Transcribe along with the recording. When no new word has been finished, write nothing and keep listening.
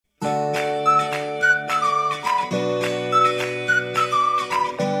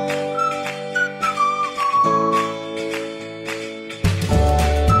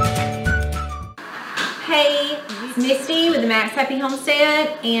Happy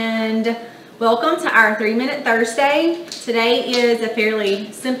Homestead, and welcome to our 3-Minute Thursday. Today is a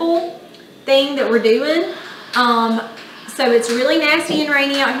fairly simple thing that we're doing. So it's really nasty and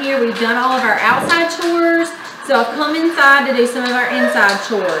rainy out here. We've done all of our outside chores, so I've come inside to do some of our inside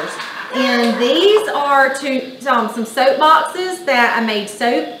chores. And these are some soap boxes that I made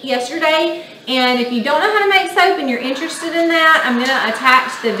soap yesterday. And if you don't know how to make soap and you're interested in that, I'm going to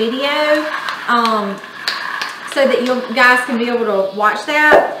attach the video so that you guys can be able to watch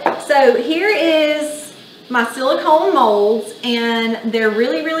that. So here is my silicone molds, and they're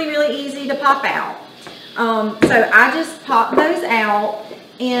really easy to pop out. So I just pop those out,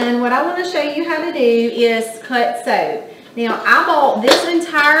 and what I want to show you how to do is cut soap. Now, I bought this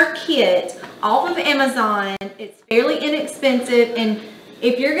entire kit off of Amazon. It's fairly inexpensive, and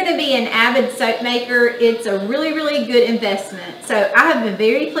if you're going to be an avid soap maker, it's a really good investment. So I have been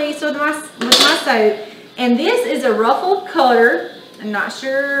very pleased with my soap. And this is a ruffled cutter. I'm not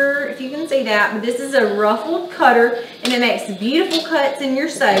sure if you can see that, but this is a ruffled cutter, and it makes beautiful cuts in your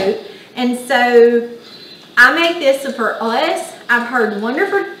soap. And so I make this for us. I've heard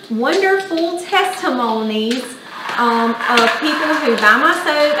wonderful testimonies of people who buy my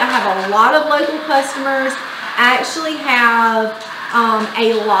soap. I have a lot of local customers. I actually have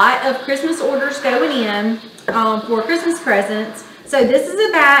a lot of Christmas orders going in for Christmas presents. So this is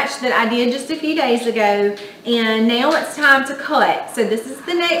a batch that I did just a few days ago, and now it's time to cut. So this is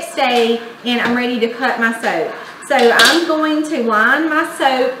the next day, and I'm ready to cut my soap. So I'm going to line my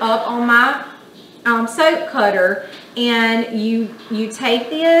soap up on my soap cutter, and you take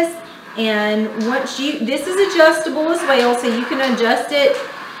this, and this is adjustable as well, so you can adjust it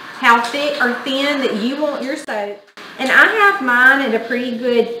how thick or thin that you want your soap. And I have mine at a pretty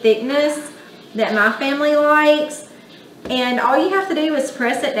good thickness that my family likes. And all you have to do is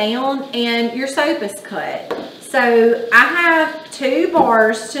press it down and your soap is cut. So I have 2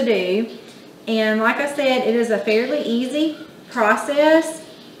 bars to do, and like I said, it is a fairly easy process.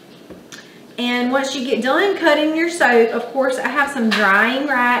 And once you get done cutting your soap, of course I have some drying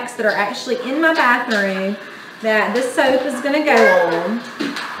racks that are actually in my bathroom that this soap is going to go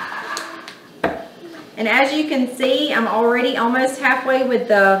on. And as you can see, I'm already almost halfway with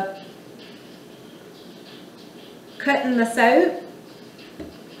cutting the soap,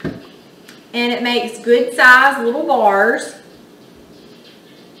 and it makes good size little bars.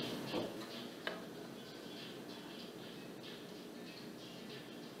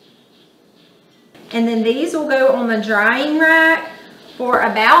 And then these will go on the drying rack for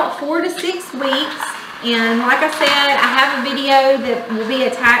about 4 to 6 weeks. And like I said, I have a video that will be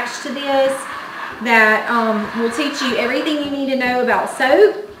attached to this that will teach you everything you need to know about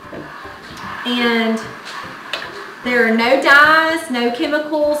soap. And there are no dyes, no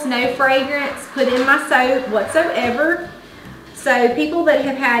chemicals, no fragrance put in my soap whatsoever. So people that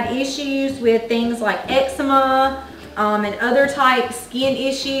have had issues with things like eczema and other type skin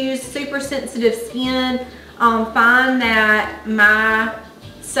issues, super sensitive skin, find that my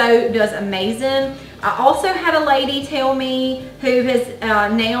soap does amazing. I also had a lady tell me, who is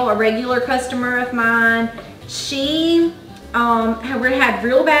now a regular customer of mine, she had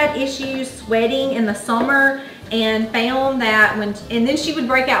real bad issues sweating in the summer, and found that and then she would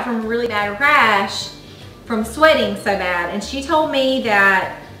break out from a really bad rash from sweating so bad. And she told me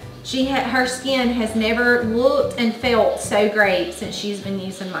that her skin has never looked and felt so great since she's been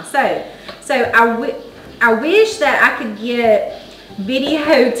using my soap. So I wish that I could get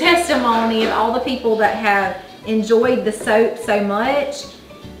video testimony of all the people that have enjoyed the soap so much,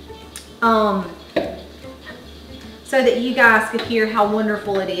 so that you guys could hear how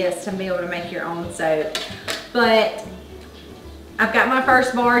wonderful it is to be able to make your own soap. But I've got my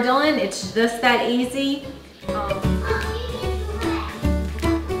first bar done. It's just that easy.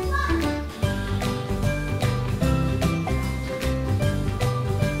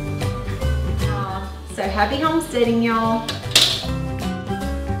 So happy homesteading, y'all.